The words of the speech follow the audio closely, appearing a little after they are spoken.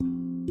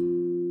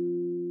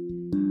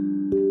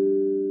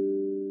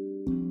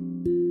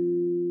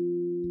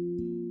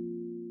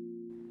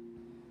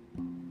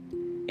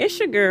It's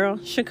your girl,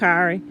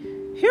 Shakari,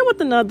 here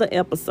with another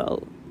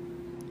episode.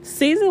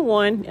 Season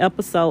 1,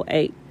 Episode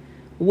 8.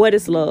 What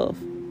is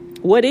love?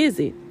 What is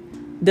it?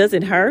 Does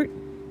it hurt?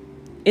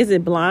 Is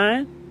it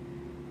blind?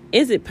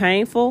 Is it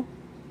painful?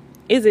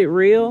 Is it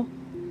real?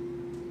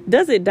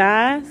 Does it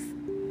die?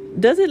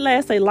 Does it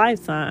last a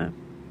lifetime?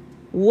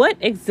 What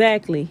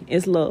exactly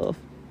is love?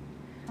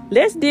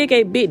 Let's dig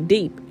a bit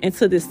deep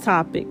into this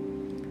topic,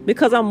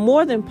 because I'm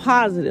more than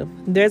positive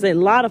there's a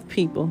lot of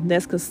people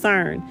that's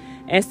concerned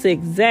as to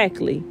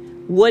exactly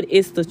what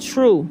is the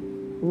true,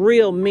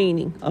 real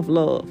meaning of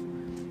love.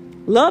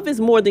 Love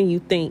is more than you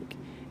think.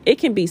 It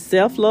can be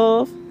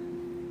self-love,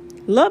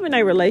 love in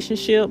a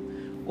relationship,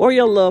 or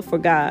your love for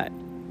God.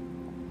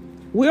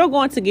 We're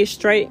going to get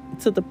straight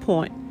to the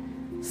point.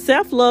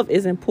 Self-love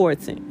is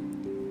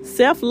important.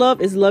 Self-love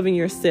is loving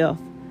yourself,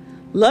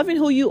 loving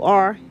who you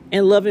are,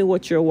 and loving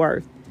what you're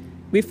worth.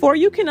 Before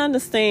you can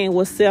understand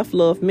what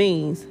self-love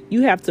means,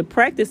 you have to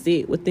practice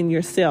it within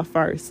yourself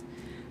first.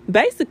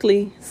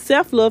 Basically,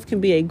 self-love can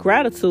be a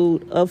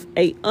gratitude of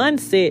a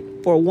onset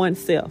for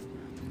oneself.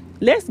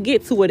 Let's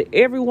get to what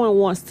everyone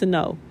wants to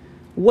know.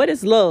 What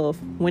is love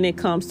when it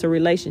comes to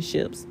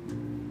relationships?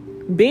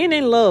 Being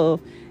in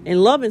love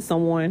and loving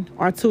someone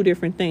are two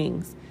different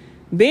things.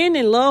 Being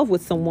in love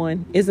with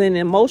someone is an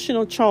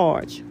emotional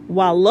charge,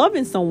 while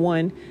loving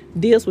someone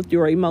deals with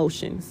your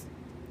emotions.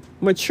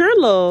 Mature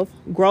love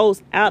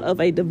grows out of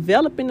a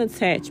developing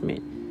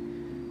attachment.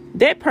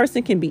 That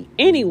person can be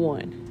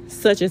anyone,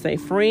 such as a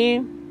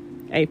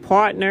friend, a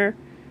partner,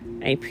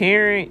 a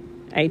parent,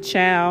 a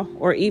child,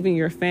 or even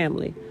your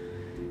family.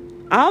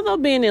 Although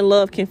being in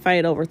love can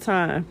fade over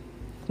time,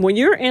 when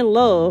you're in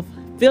love,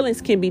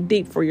 feelings can be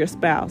deep for your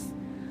spouse.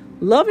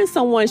 Loving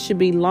someone should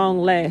be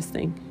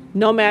long-lasting.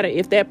 No matter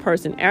if that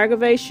person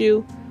aggravates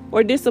you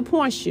or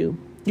disappoints you,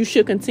 you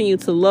should continue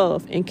to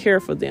love and care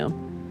for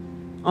them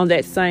on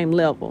that same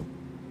level.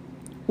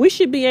 We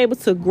should be able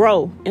to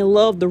grow and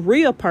love the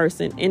real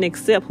person and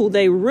accept who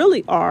they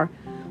really are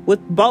with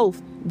both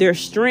their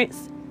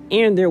strengths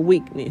and their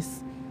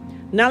weakness.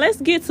 Now let's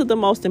get to the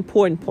most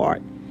important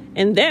part,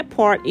 and that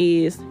part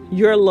is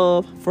your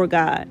love for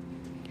God.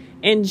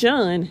 In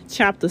John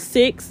chapter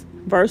 6,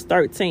 verse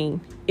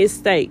 13, it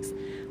states,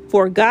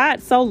 "For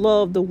God so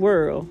loved the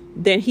world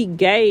that he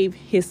gave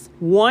his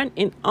one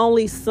and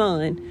only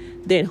Son,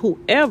 that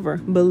whoever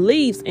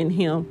believes in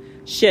him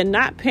shall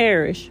not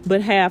perish,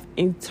 but have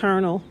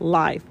eternal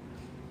life."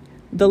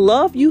 The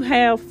love you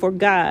have for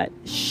God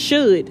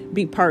should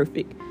be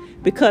perfect,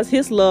 because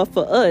his love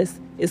for us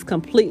is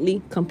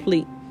completely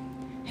complete.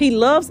 He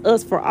loves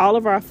us for all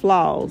of our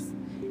flaws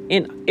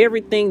and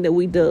everything that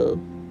we do.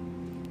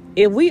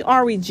 If we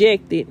are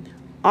rejected,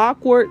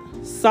 awkward,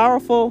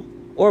 sorrowful,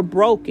 or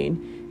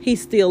broken, he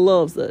still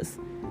loves us.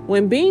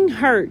 When being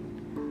hurt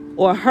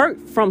or hurt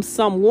from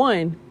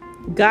someone,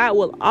 God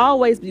will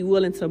always be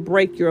willing to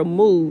break your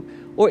mood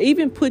or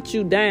even put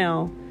you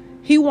down.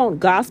 He won't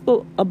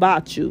gossip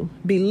about you,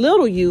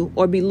 belittle you,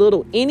 or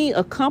belittle any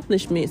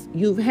accomplishments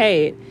you've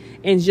had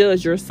and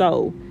judge your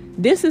soul.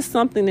 This is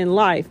something in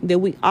life that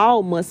we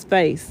all must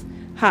face.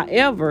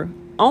 However,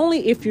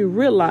 only if you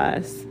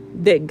realize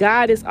that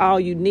God is all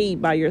you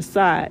need by your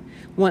side.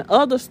 When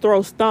others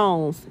throw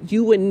stones,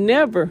 you would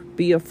never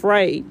be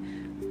afraid,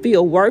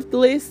 feel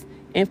worthless,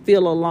 and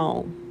feel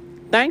alone.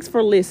 Thanks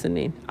for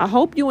listening. I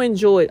hope you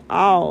enjoyed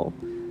all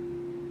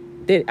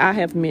that I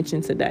have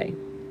mentioned today.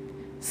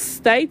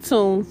 Stay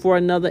tuned for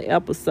another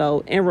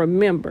episode, and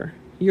remember,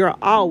 you're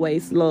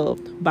always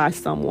loved by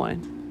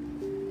someone.